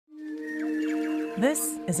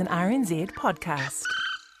This is an RNZ podcast.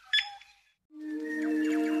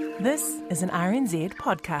 This is an RNZ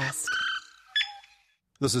podcast.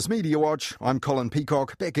 This is Media Watch. I'm Colin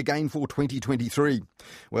Peacock, back again for 2023.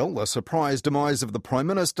 Well, the surprise demise of the Prime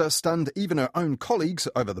Minister stunned even her own colleagues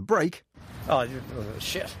over the break. Oh,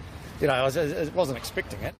 shit. I wasn't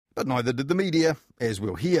expecting it. But neither did the media, as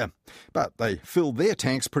we'll hear. But they filled their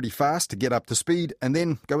tanks pretty fast to get up to speed and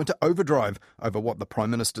then go into overdrive over what the Prime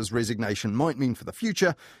Minister's resignation might mean for the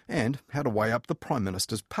future and how to weigh up the Prime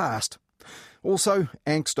Minister's past. Also,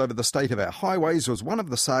 angst over the state of our highways was one of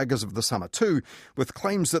the sagas of the summer too, with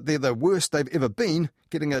claims that they're the worst they've ever been,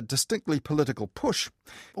 getting a distinctly political push.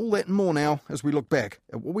 All that and more now as we look back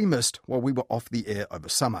at what we missed while we were off the air over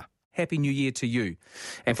summer. Happy New Year to you.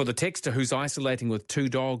 And for the texter who's isolating with 2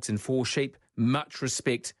 dogs and 4 sheep, much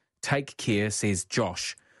respect. Take care, says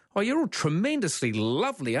Josh. Oh, you're all tremendously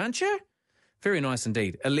lovely, aren't you? Very nice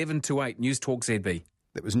indeed. 11 to 8, News Talk ZB.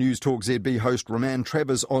 That was News Talk ZB host Roman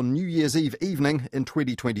Travers on New Year's Eve evening in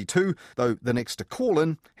 2022, though the next to call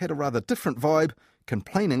in had a rather different vibe,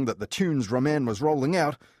 complaining that the tunes Roman was rolling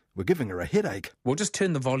out were giving her a headache. We'll just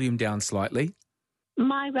turn the volume down slightly.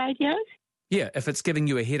 My radio? Yeah, if it's giving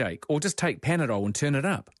you a headache, or just take Panadol and turn it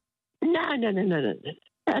up. No.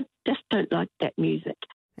 I just don't like that music.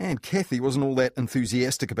 And Kathy wasn't all that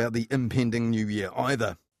enthusiastic about the impending new year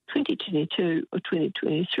either. 2022 or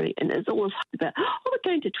 2023, and there's always about, we're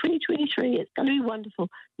going to 2023, it's going to be wonderful.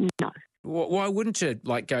 No. Why wouldn't you,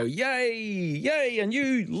 go,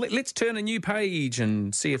 yay, let's turn a new page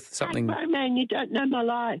and see if something... Hey, man, you don't know my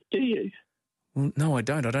life, do you? Well, no, I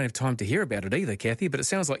don't. I don't have time to hear about it either, Kathy, but it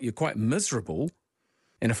sounds like you're quite miserable.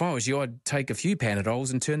 And if I was you, I'd take a few Panadols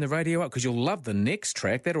and turn the radio up because you'll love the next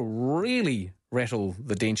track. That'll really rattle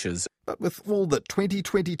the dentures. But with all that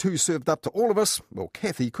 2022 served up to all of us, well,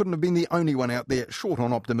 Kathy couldn't have been the only one out there short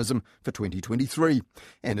on optimism for 2023.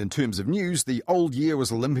 And in terms of news, the old year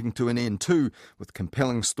was limping to an end too, with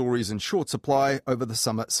compelling stories in short supply over the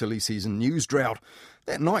summer silly season news drought.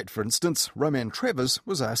 That night, for instance, Roman Travers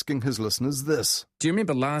was asking his listeners this. Do you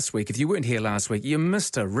remember last week? If you weren't here last week, you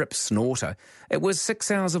missed a rip snorter. It was 6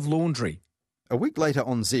 hours of laundry. A week later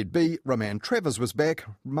on ZB, Roman Travers was back,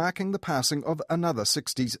 marking the passing of another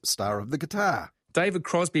 60s star of the guitar. David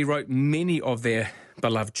Crosby wrote many of their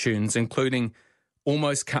beloved tunes, including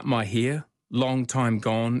Almost Cut My Hair, Long Time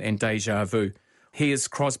Gone and Deja Vu. Here's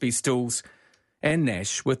Crosby, Stills and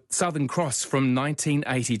Nash with Southern Cross from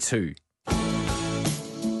 1982.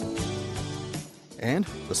 And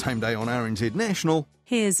the same day on RNZ National...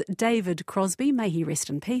 Here's David Crosby, may he rest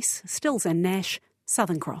in peace, Stills and Nash,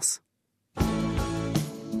 Southern Cross.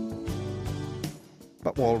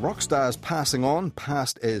 But while rock stars passing on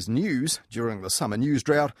passed as news during the summer news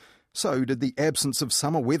drought, so did the absence of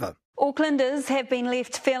summer weather. Aucklanders have been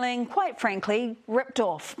left feeling, quite frankly, ripped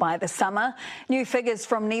off by the summer. New figures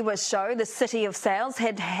from NIWA show the City of Sails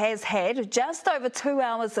has had just over 2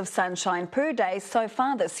 hours of sunshine per day so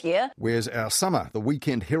far this year. Where's our summer? The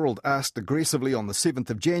Weekend Herald asked aggressively on the 7th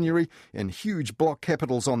of January in huge block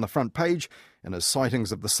capitals on the front page, and as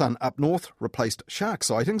sightings of the sun up north replaced shark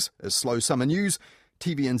sightings as slow summer news,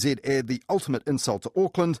 TVNZ aired the ultimate insult to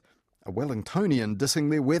Auckland, a Wellingtonian dissing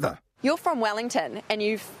their weather. You're from Wellington and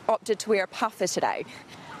you've opted to wear a puffer today.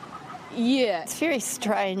 Yeah, it's very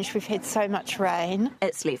strange. We've had so much rain.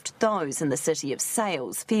 It's left those in the City of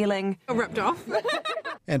Sails feeling ripped off.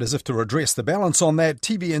 And as if to redress the balance on that,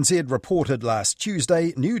 TVNZ reported last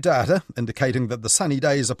Tuesday new data indicating that the sunny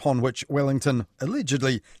days upon which Wellington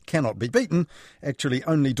allegedly cannot be beaten actually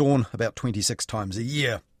only dawn about 26 times a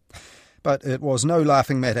year. But it was no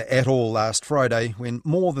laughing matter at all last Friday when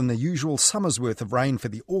more than the usual summer's worth of rain for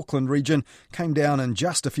the Auckland region came down in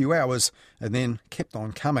just a few hours and then kept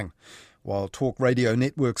on coming. While talk radio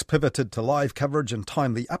networks pivoted to live coverage and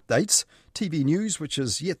timely updates, TV News, which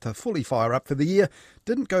is yet to fully fire up for the year,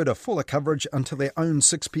 didn't go to fuller coverage until their own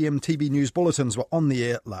 6 p.m. TV News bulletins were on the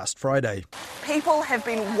air last Friday. People have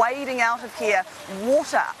been wading out of here,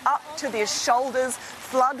 water up to their shoulders,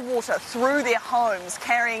 flood water through their homes,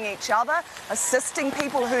 carrying each other, assisting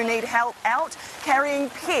people who need help out, carrying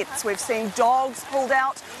pets. We've seen dogs pulled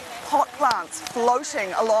out, pot plants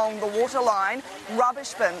floating along the waterline,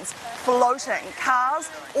 rubbish bins floating, cars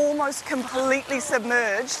almost completely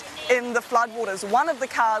submerged in the floodwaters. One of the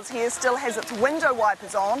cars here still has its window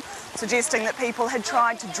wipers on, suggesting that people had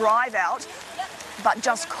tried to drive out but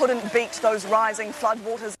just couldn't beat those rising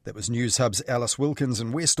floodwaters. That was News Hub's Alice Wilkins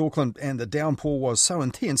in West Auckland, and the downpour was so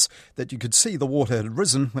intense that you could see the water had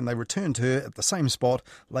risen when they returned to her at the same spot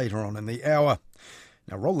later on in the hour.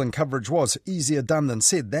 Now, rolling coverage was easier done than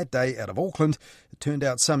said that day out of Auckland. It turned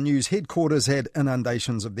out some news headquarters had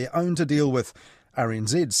inundations of their own to deal with,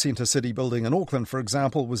 RNZ's Centre City building in Auckland, for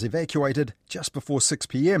example, was evacuated just before 6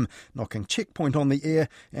 p.m, knocking checkpoint on the air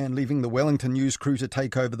and leaving the Wellington news crew to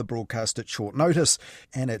take over the broadcast at short notice.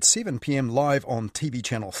 And at 7 p.m, live on TV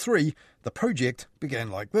Channel 3, the project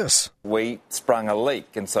began like this. We sprung a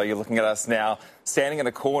leak, and so you're looking at us now standing in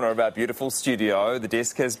a corner of our beautiful studio. The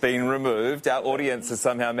desk has been removed. Our audience has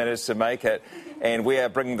somehow managed to make it, and we are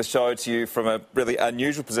bringing the show to you from a really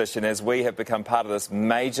unusual position as we have become part of this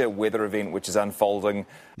major weather event which is unfolding.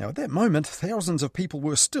 Now, at that moment, thousands of people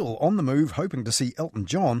were still on the move, hoping to see Elton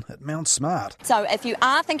John at Mount Smart. So if you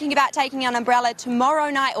are thinking about taking an umbrella tomorrow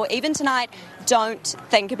night or even tonight, don't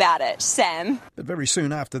think about it. Sam? But very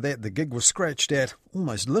soon after that, the gig was scratched at,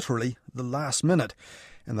 almost literally, the last minute.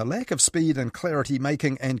 And the lack of speed and clarity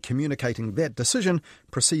making and communicating that decision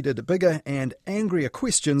preceded bigger and angrier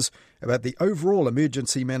questions about the overall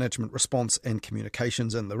emergency management response and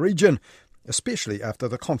communications in the region, especially after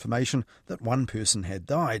the confirmation that one person had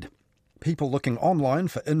died. People looking online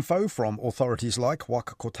for info from authorities like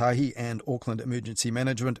Waka Kotahi and Auckland Emergency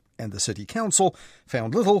Management and the City Council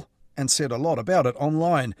found little and said a lot about it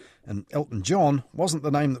online, and Elton John wasn't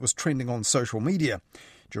the name that was trending on social media.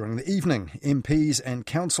 During the evening, MPs and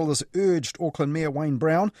councillors urged Auckland Mayor Wayne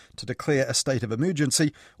Brown to declare a state of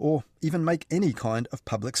emergency or even make any kind of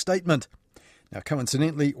public statement. Now,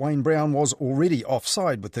 coincidentally, Wayne Brown was already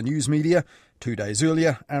offside with the news media. 2 days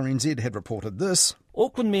earlier, RNZ had reported this.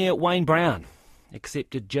 Auckland Mayor Wayne Brown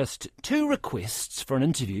accepted just 2 requests for an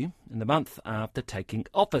interview in the month after taking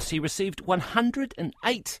office. He received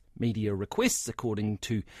 108 media requests, according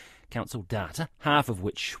to council data, half of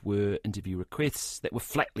which were interview requests that were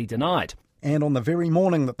flatly denied. And on the very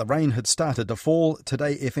morning that the rain had started to fall,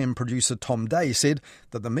 Today FM producer Tom Day said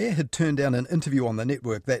that the Mayor had turned down an interview on the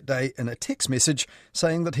network that day in a text message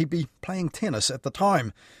saying that he'd be playing tennis at the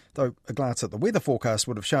time, though a glance at the weather forecast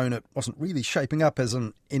would have shown it wasn't really shaping up as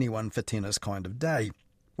an anyone for tennis kind of day.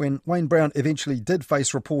 When Wayne Brown eventually did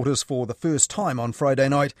face reporters for the first time on Friday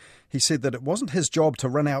night, he said that it wasn't his job to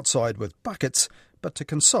run outside with buckets, but to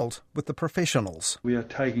consult with the professionals. We are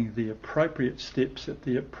taking the appropriate steps at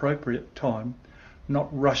the appropriate time, not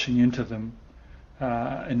rushing into them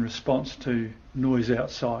in response to noise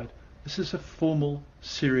outside. This is a formal,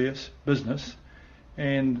 serious business,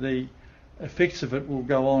 and the effects of it will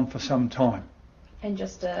go on for some time. And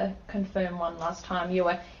just to confirm one last time, you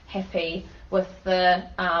were happy with the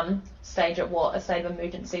stage at what a state of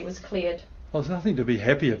emergency was cleared? Well, there's nothing to be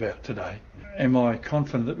happy about today. Am I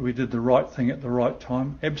confident that we did the right thing at the right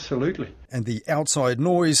time? Absolutely. And the outside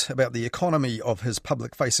noise about the economy of his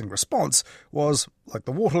public-facing response was, like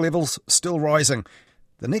the water levels, still rising.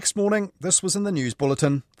 The next morning, this was in the news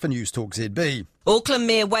bulletin for News Talk ZB. Auckland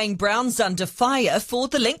Mayor Wayne Brown's under fire for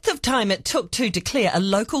the length of time it took to declare a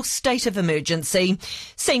local state of emergency.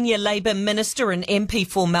 Senior Labour Minister and MP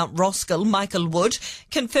for Mount Roskill, Michael Wood,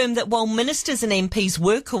 confirmed that while ministers and MPs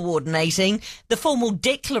were coordinating, the formal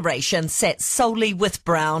declaration sat solely with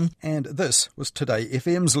Brown. And this was Today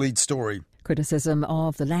FM's lead story. Criticism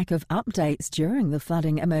of the lack of updates during the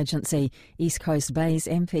flooding emergency. East Coast Bay's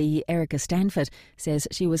MP Erica Stanford says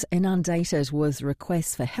she was inundated with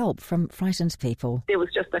requests for help from frightened people. There was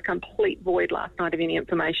just a complete void last night of any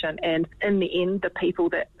information, and in the end, the people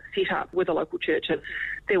that set up with the local churches,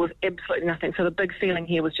 there was absolutely nothing. So the big feeling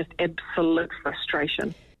here was just absolute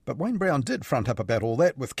frustration. But Wayne Brown did front up about all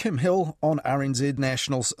that with Kim Hill on RNZ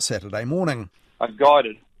National's Saturday morning. I've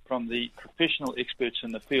guided from the professional experts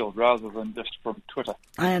in the field rather than just from Twitter.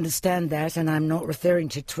 I understand that, and I'm not referring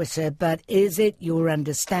to Twitter, but is it your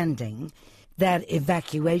understanding that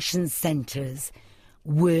evacuation centres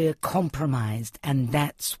were compromised and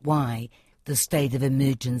that's why the state of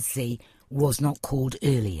emergency was not called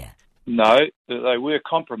earlier? No, they were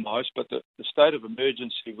compromised, but the state of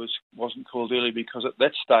emergency wasn't called early because at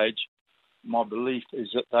that stage, my belief is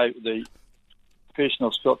that the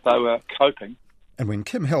professionals felt they were coping. And when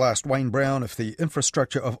Kim Hill asked Wayne Brown if the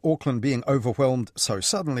infrastructure of Auckland being overwhelmed so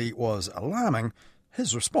suddenly was alarming,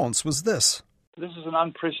 his response was this. This is an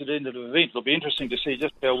unprecedented event. It'll be interesting to see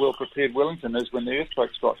just how well prepared Wellington is when the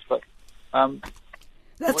earthquake strikes. But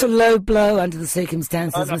that's a low blow under the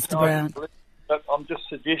circumstances, Mr. Brown. But I'm just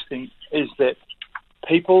suggesting is that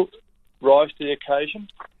people rise to the occasion.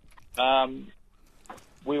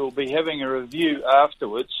 We will be having a review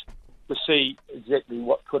afterwards to see exactly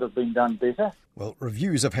what could have been done better. Well,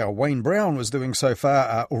 reviews of how Wayne Brown was doing so far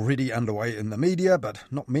are already underway in the media, but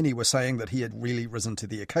not many were saying that he had really risen to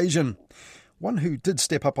the occasion. One who did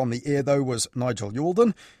step up on the air, though, was Nigel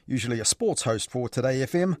Ardern, usually a sports host for Today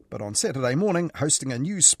FM, but on Saturday morning hosting a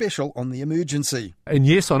news special on the emergency. And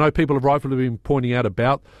yes, I know people have rightfully been pointing out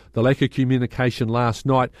about the lack of communication last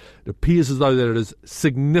night. It appears as though that it is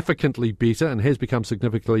significantly better and has become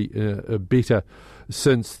significantly better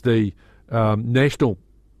since the National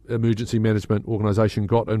Emergency Management Organisation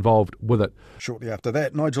got involved with it. Shortly after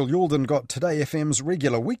that, Nigel Ardern got Today FM's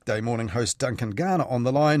regular weekday morning host Duncan Garner on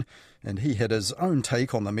the line, and he had his own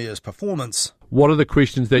take on the Mayor's performance. What are the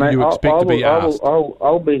questions that you expect to be asked?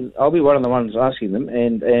 I'll be one of the ones asking them,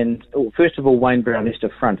 and first of all, Wayne Brown has to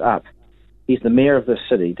front up. He's the Mayor of this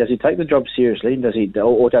city. Does he take the job seriously,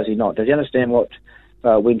 or does he not? Does he understand what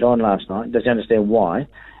went on last night? Does he understand why?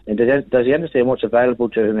 And does he understand what's available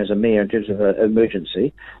to him as a mayor in terms of an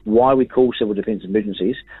emergency, why we call civil defence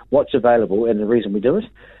emergencies, what's available and the reason we do it?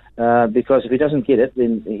 Because if he doesn't get it,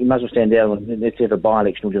 then he must well stand down and let's have a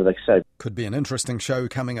by-election or whatever they say. Could be an interesting show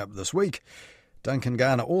coming up this week. Duncan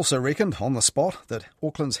Garner also reckoned on the spot that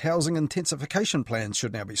Auckland's housing intensification plans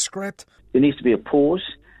should now be scrapped. There needs to be a pause,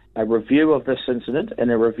 a review of this incident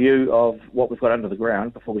and a review of what we've got under the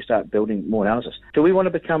ground before we start building more houses. Do we want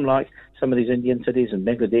to become like some of these Indian cities in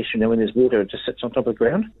Bangladesh, when there's water, it just sits on top of the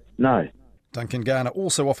ground? No. Duncan Garner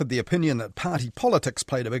also offered the opinion that party politics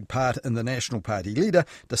played a big part in the National Party leader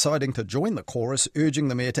deciding to join the chorus urging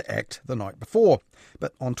the Mayor to act the night before.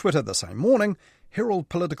 But on Twitter the same morning, Herald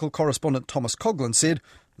political correspondent Thomas Coughlan said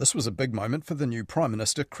this was a big moment for the new Prime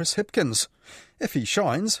Minister Chris Hipkins. If he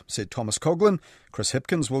shines, said Thomas Coughlan, Chris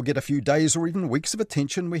Hipkins will get a few days or even weeks of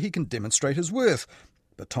attention where he can demonstrate his worth.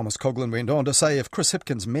 But Thomas Coughlan went on to say if Chris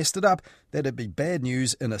Hipkins messed it up, that'd be bad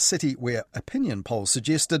news in a city where opinion polls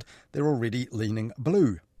suggested they're already leaning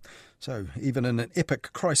blue. So even in an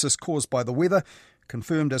epic crisis caused by the weather,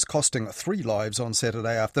 confirmed as costing 3 lives on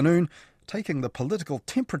Saturday afternoon, taking the political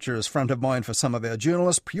temperature as front of mind for some of our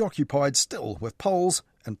journalists preoccupied still with polls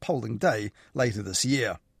and polling day later this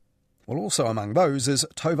year. Well, also among those is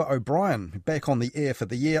Tova O'Brien, back on the air for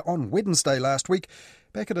the year on Wednesday last week,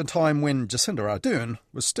 back at a time when Jacinda Ardern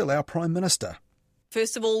was still our Prime Minister.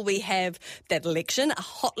 First of all, we have that election, a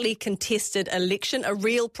hotly contested election, a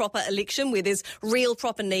real proper election where there's real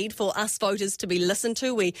proper need for us voters to be listened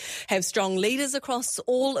to. We have strong leaders across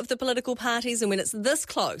all of the political parties, and when it's this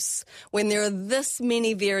close, when there are this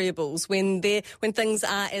many variables, when things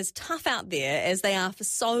are as tough out there as they are for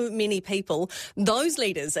so many people, those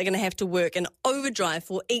leaders are going to have to work in overdrive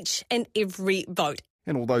for each and every vote.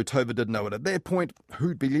 And although Tova didn't know it at that point,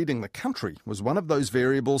 who'd be leading the country was one of those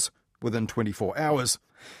variables within 24 hours.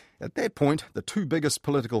 At that point, the two biggest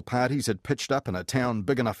political parties had pitched up in a town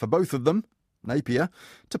big enough for both of them, Napier,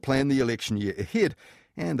 to plan the election year ahead,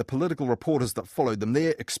 and the political reporters that followed them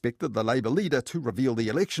there expected the Labour leader to reveal the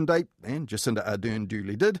election date, and Jacinda Ardern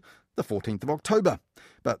duly did, the 14th of October.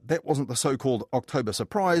 But that wasn't the so-called October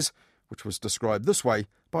surprise, which was described this way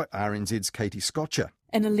by RNZ's Katie Scotcher.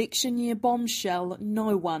 An election year bombshell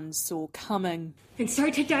no one saw coming. And so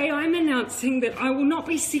today I'm announcing that I will not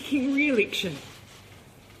be seeking re-election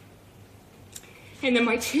and that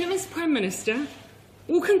my term as Prime Minister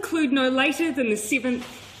will conclude no later than the 7th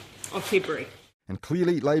of February. And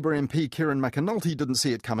clearly Labour MP Kieran McAnulty didn't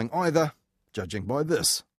see it coming either, judging by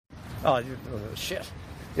this. Oh, shit.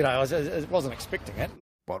 I wasn't expecting it.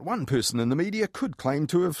 But one person in the media could claim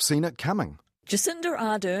to have seen it coming. Jacinda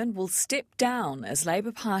Ardern will step down as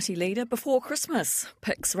Labour Party leader before Christmas,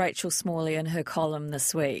 picks Rachel Smalley in her column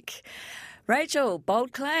this week. Rachel,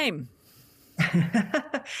 bold claim.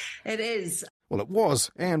 It is. Well, it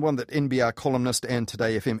was, and one that NBR columnist and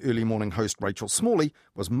Today FM early morning host Rachel Smalley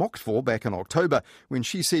was mocked for back in October when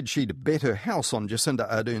she said she'd bet her house on Jacinda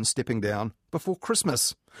Ardern stepping down before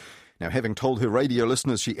Christmas. Now, having told her radio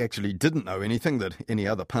listeners she actually didn't know anything that any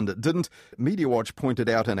other pundit didn't, Media Watch pointed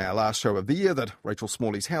out in our last show of the year that Rachel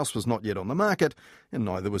Smalley's house was not yet on the market, and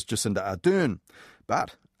neither was Jacinda Ardern.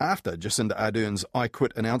 But after Jacinda Ardern's I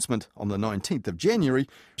Quit announcement on the 19th of January,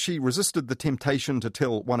 she resisted the temptation to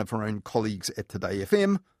tell one of her own colleagues at Today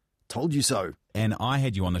FM, "Told you so." And I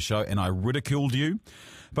had you on the show and I ridiculed you,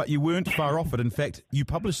 but you weren't far off it. In fact, you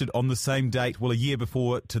published it on the same date, well, a year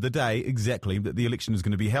before to the day exactly that the election is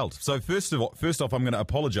going to be held. So first off, I'm going to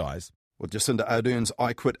apologise. Well, Jacinda Ardern's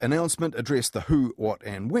I Quit announcement addressed the who, what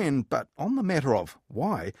and when, but on the matter of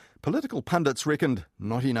why, political pundits reckoned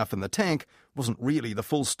not enough in the tank wasn't really the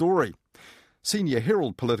full story. Senior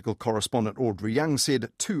Herald political correspondent Audrey Young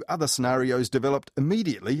said 2 other scenarios developed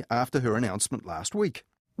immediately after her announcement last week.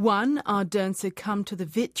 One, Ardern succumbed to the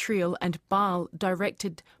vitriol and bile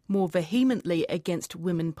directed more vehemently against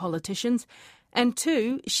women politicians. And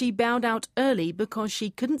 2, she bowed out early because she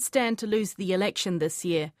couldn't stand to lose the election this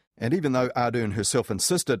year. And even though Ardern herself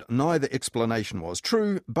insisted neither explanation was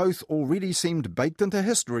true, both already seemed baked into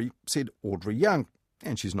history, said Audrey Young.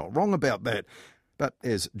 And she's not wrong about that. But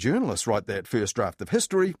as journalists write that first draft of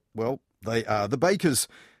history, well, they are the bakers.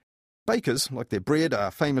 Bakers, like their bread,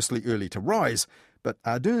 are famously early to rise, but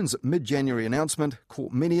Ardern's mid-January announcement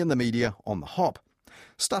caught many in the media on the hop.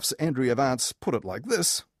 Stuff's Andrea Vance put it like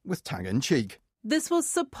this, with tongue-in-cheek. This was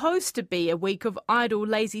supposed to be a week of idle,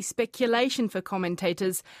 lazy speculation for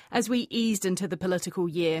commentators as we eased into the political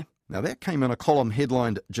year. Now that came in a column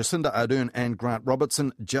headlined, Jacinda Ardern and Grant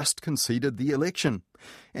Robertson just conceded the election.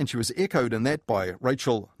 And she was echoed in that by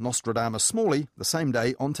Rachel Nostradamus Smalley the same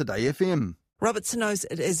day on Today FM. Robertson knows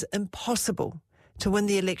it is impossible to win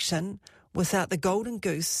the election without the golden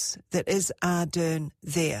goose that is Ardern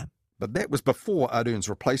there. But that was before Ardern's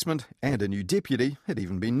replacement and a new deputy had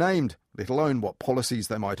even been named, let alone what policies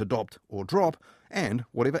they might adopt or drop, and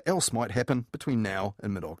whatever else might happen between now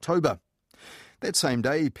and mid-October. That same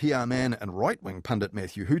day, PR man and right-wing pundit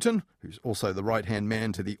Matthew Hooton, who's also the right-hand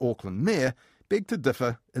man to the Auckland mayor, begged to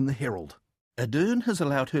differ in the Herald. Ardern has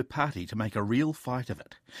allowed her party to make a real fight of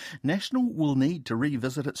it. National will need to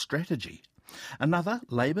revisit its strategy. Another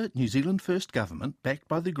Labour New Zealand First government, backed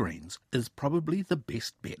by the Greens, is probably the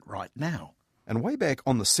best bet right now. And way back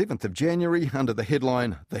on the 7th of January, under the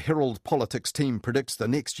headline, The Herald Politics Team Predicts the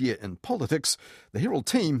Next Year in Politics, the Herald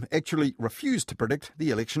team actually refused to predict the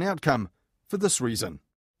election outcome, for this reason.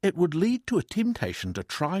 It would lead to a temptation to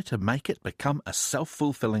try to make it become a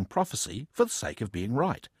self-fulfilling prophecy for the sake of being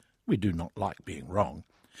right. We do not like being wrong.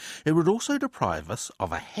 It would also deprive us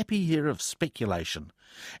of a happy year of speculation,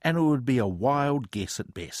 and it would be a wild guess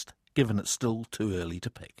at best, given it's still too early to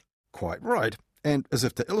pick. Quite right. And as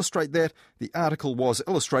if to illustrate that, the article was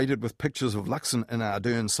illustrated with pictures of Luxon and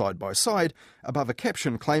Ardern side by side, above a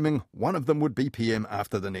caption claiming one of them would be PM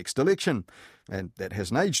after the next election. And that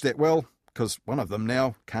hasn't aged that well, because one of them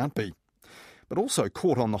now can't be. But also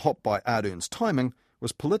caught on the hop by Ardern's timing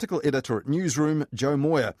was political editor at Newsroom, Joe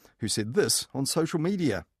Moyer, who said this on social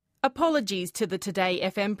media. Apologies to the Today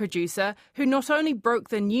FM producer, who not only broke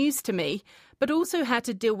the news to me, but also had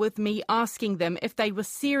to deal with me asking them if they were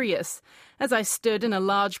serious, as I stood in a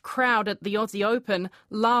large crowd at the Aussie Open,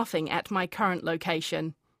 laughing at my current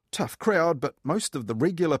location. Tough crowd, but most of the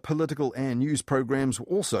regular political and news programs were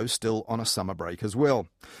also still on a summer break as well.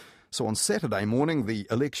 So on Saturday morning, the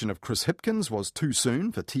election of Chris Hipkins was too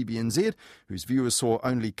soon for TVNZ, whose viewers saw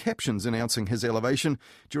only captions announcing his elevation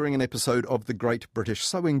during an episode of The Great British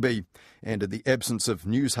Sewing Bee. And in the absence of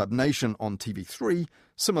News Hub Nation on TV3,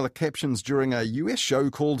 similar captions during a US show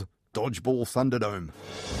called Dodgeball Thunderdome.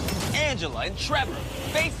 Angela and Trevor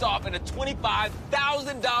face off in a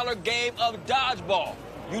 $25,000 game of dodgeball.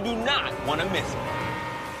 You do not want to miss it.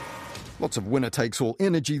 Lots of winner-takes-all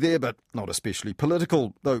energy there, but not especially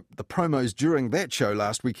political, though the promos during that show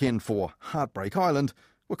last weekend for Heartbreak Island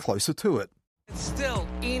were closer to it. It's still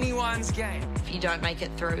anyone's game. If you don't make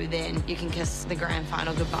it through, then you can kiss the grand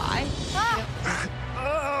final goodbye.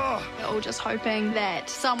 We're all just hoping that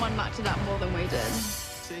someone mucked it up more than we did.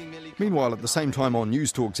 Meanwhile, at the same time on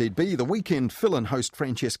News Talk ZB, the weekend fill-in host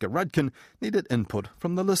Francesca Rudkin needed input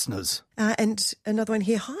from the listeners. And another one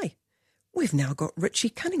here, hi. We've now got Richie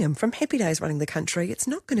Cunningham from Happy Days running the country. It's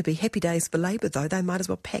not going to be happy days for Labour, though. They might as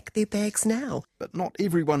well pack their bags now. But not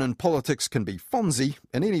everyone in politics can be Fonzie.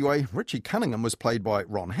 And anyway, Richie Cunningham was played by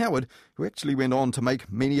Ron Howard, who actually went on to make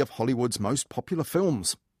many of Hollywood's most popular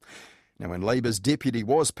films. Now, when Labour's deputy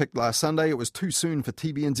was picked last Sunday, it was too soon for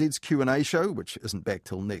TVNZ's Q&A show, which isn't back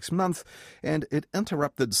till next month, and it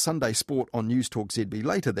interrupted Sunday Sport on News Talk ZB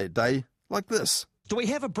later that day, like this. Do we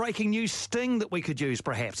have a breaking news sting that we could use,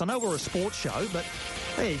 perhaps? I know we're a sports show, but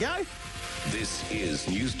there you go. This is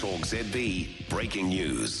News Talk ZB Breaking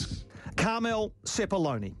News. Carmel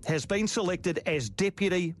Sepuloni has been selected as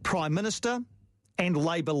Deputy Prime Minister and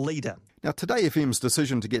Labour leader. Now, Today FM's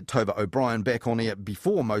decision to get Tova O'Brien back on air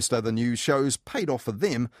before most other news shows paid off for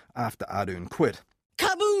them after Ardern quit.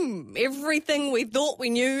 Kaboom! Everything we thought we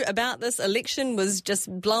knew about this election was just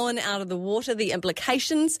blown out of the water. The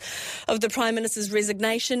implications of the Prime Minister's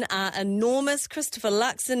resignation are enormous. Christopher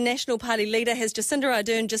Luxon, National Party leader, has Jacinda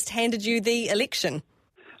Ardern just handed you the election?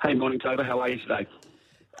 Hey, morning, Tova. How are you today?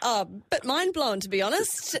 Oh, bit mind-blown, to be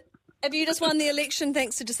honest. Have you just won the election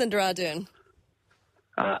thanks to Jacinda Ardern?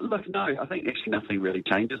 Look, no, I think actually nothing really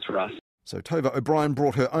changes for us. So Tova O'Brien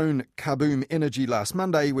brought her own kaboom energy last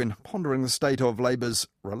Monday when pondering the state of Labour's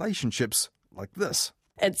relationships like this.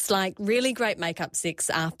 It's like really great make-up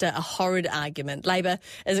sex after a horrid argument. Labour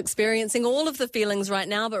is experiencing all of the feelings right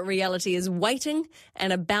now, but reality is waiting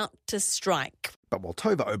and about to strike. But while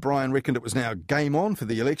Tova O'Brien reckoned it was now game on for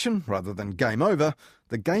the election rather than game over,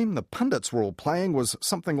 the game the pundits were all playing was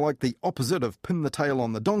something like the opposite of pin the tail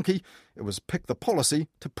on the donkey. It was pick the policy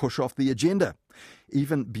to push off the agenda.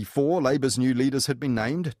 Even before Labour's new leaders had been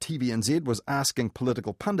named, TVNZ was asking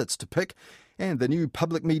political pundits to pick, and the new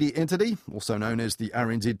public media entity, also known as the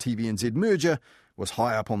RNZ-TVNZ merger, was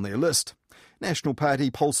high up on their list. National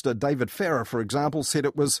Party pollster David Farrer, for example, said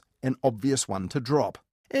it was an obvious one to drop.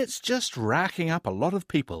 It's just racking up a lot of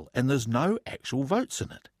people and there's no actual votes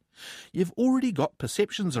in it. You've already got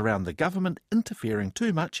perceptions around the government interfering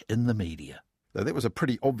too much in the media. Though that was a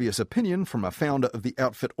pretty obvious opinion from a founder of the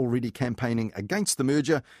outfit already campaigning against the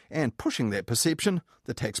merger and pushing that perception,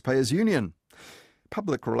 the Taxpayers Union.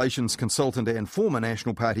 Public relations consultant and former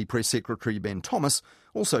National Party Press Secretary Ben Thomas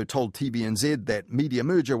also told TVNZ that media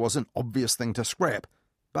merger was an obvious thing to scrap.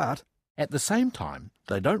 But at the same time,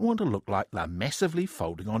 they don't want to look like they're massively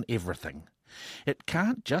folding on everything. It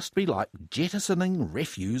can't just be like jettisoning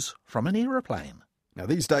refuse from an aeroplane. Now,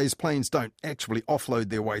 these days, planes don't actually offload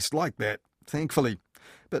their waste like that, thankfully.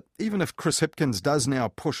 But even if Chris Hipkins does now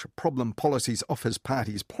push problem policies off his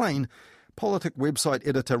party's plane, Politic website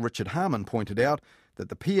editor Richard Harman pointed out that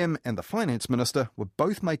the PM and the Finance Minister were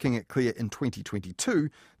both making it clear in 2022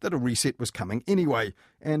 that a reset was coming anyway,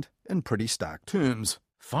 and in pretty stark terms.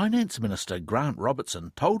 Finance Minister Grant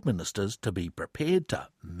Robertson told ministers to be prepared to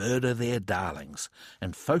murder their darlings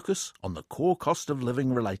and focus on the core cost of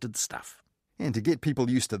living related stuff. And to get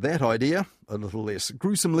people used to that idea, a little less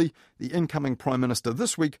gruesomely, the incoming Prime Minister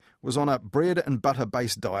this week was on a bread and butter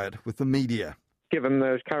based diet with the media. Given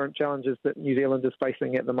the current challenges that New Zealand is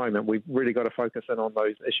facing at the moment, we've really got to focus in on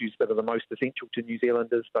those issues that are the most essential to New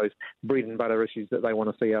Zealanders, those bread and butter issues that they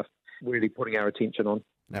want to see us really putting our attention on.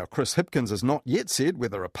 Now, Chris Hipkins has not yet said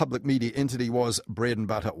whether a public media entity was bread and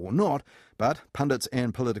butter or not, but pundits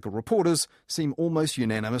and political reporters seem almost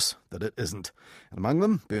unanimous that it isn't. And among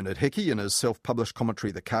them, Bernard Hickey in his self-published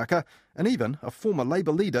commentary The Kaka, and even a former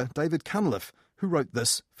Labour leader, David Cunliffe, who wrote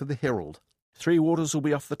this for The Herald. Three Waters will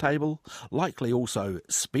be off the table, likely also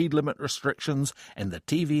speed limit restrictions and the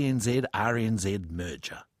TVNZ-RNZ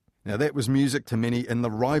merger. Now that was music to many in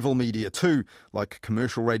the rival media too, like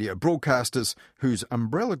commercial radio broadcasters whose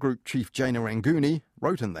umbrella group chief Jaina Ranguni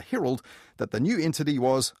wrote in The Herald that the new entity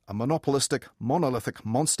was a monopolistic, monolithic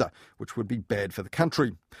monster which would be bad for the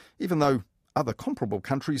country, even though other comparable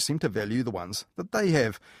countries seem to value the ones that they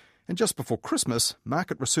have. And just before Christmas,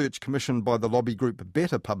 market research commissioned by the lobby group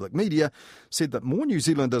Better Public Media said that more New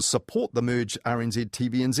Zealanders support the merged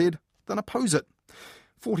RNZ-TVNZ than oppose it.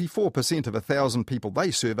 44% of 1,000 people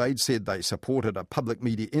they surveyed said they supported a public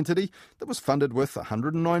media entity that was funded with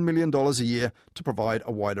 $109 million a year to provide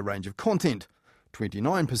a wider range of content.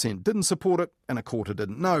 29% didn't support it and a quarter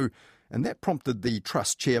didn't know. And that prompted the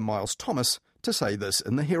Trust Chair Miles Thomas to say this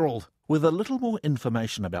in The Herald. With a little more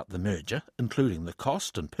information about the merger, including the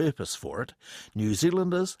cost and purpose for it, New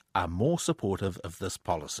Zealanders are more supportive of this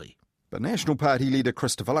policy. But National Party leader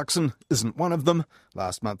Christopher Luxon isn't one of them.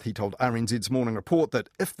 Last month he told RNZ's Morning Report that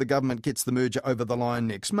if the government gets the merger over the line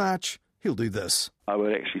next March, he'll do this. I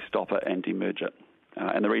would actually stop it and demerge it.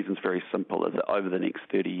 And the reason's very simple, is that over the next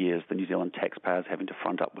 30 years, the New Zealand taxpayer is having to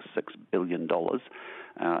front up with $6 billion.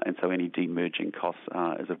 And so any demerging costs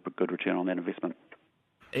is a good return on that investment.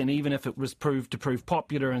 And even if it was proved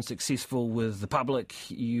popular and successful with the public,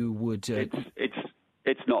 you would...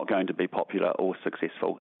 It's not going to be popular or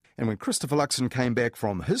successful. And when Christopher Luxon came back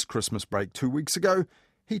from his Christmas break 2 weeks ago,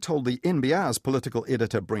 he told the NBR's political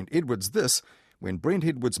editor Brent Edwards this, when Brent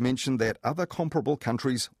Edwards mentioned that other comparable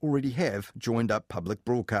countries already have joined up public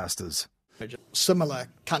broadcasters. Similar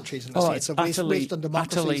countries in the sense of Western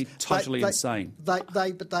democracies. Totally insane. But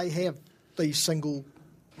they have these single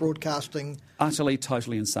broadcasting. Utterly,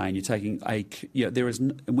 totally insane. You're taking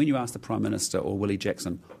when you ask the Prime Minister or Willie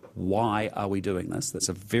Jackson, why are we doing this? That's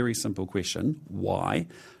a very simple question. Why?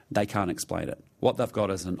 They can't explain it. What they've got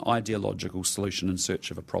is an ideological solution in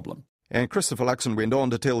search of a problem. And Christopher Luxon went on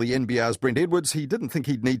to tell the NBR's Brent Edwards he didn't think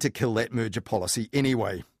he'd need to kill that merger policy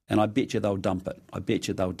anyway. And I bet you they'll dump it.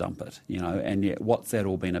 And yet what's that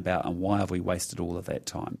all been about and why have we wasted all of that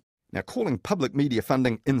time? Now, calling public media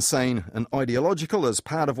funding insane and ideological is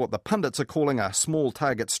part of what the pundits are calling a small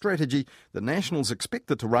target strategy that Nationals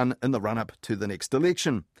expected to run in the run-up to the next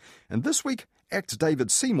election. And this week, Act David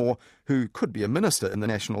Seymour, who could be a minister in the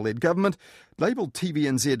National-led government, labelled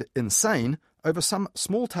TVNZ insane over some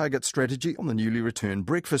small target strategy on the newly returned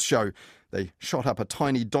breakfast show. They shot up a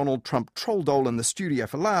tiny Donald Trump troll doll in the studio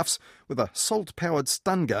for laughs with a salt-powered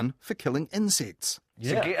stun gun for killing insects.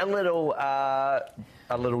 So get a little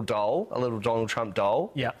doll, a little Donald Trump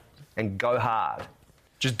doll, and go hard.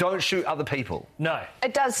 Just don't shoot other people. No.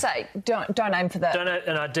 It does say don't aim for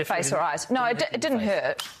the face or eyes. No, it didn't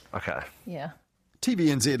hurt. Okay. Yeah.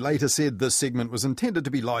 TVNZ later said this segment was intended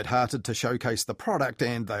to be light-hearted to showcase the product,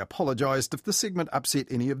 and they apologised if the segment upset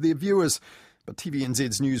any of their viewers. But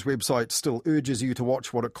TVNZ's news website still urges you to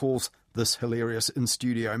watch what it calls this hilarious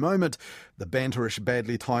in-studio moment. The banterish,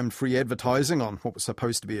 badly timed free advertising on what was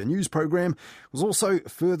supposed to be a news programme was also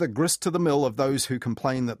further grist to the mill of those who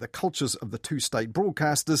complain that the cultures of the two state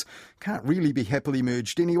broadcasters can't really be happily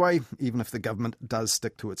merged anyway, even if the government does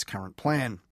stick to its current plan.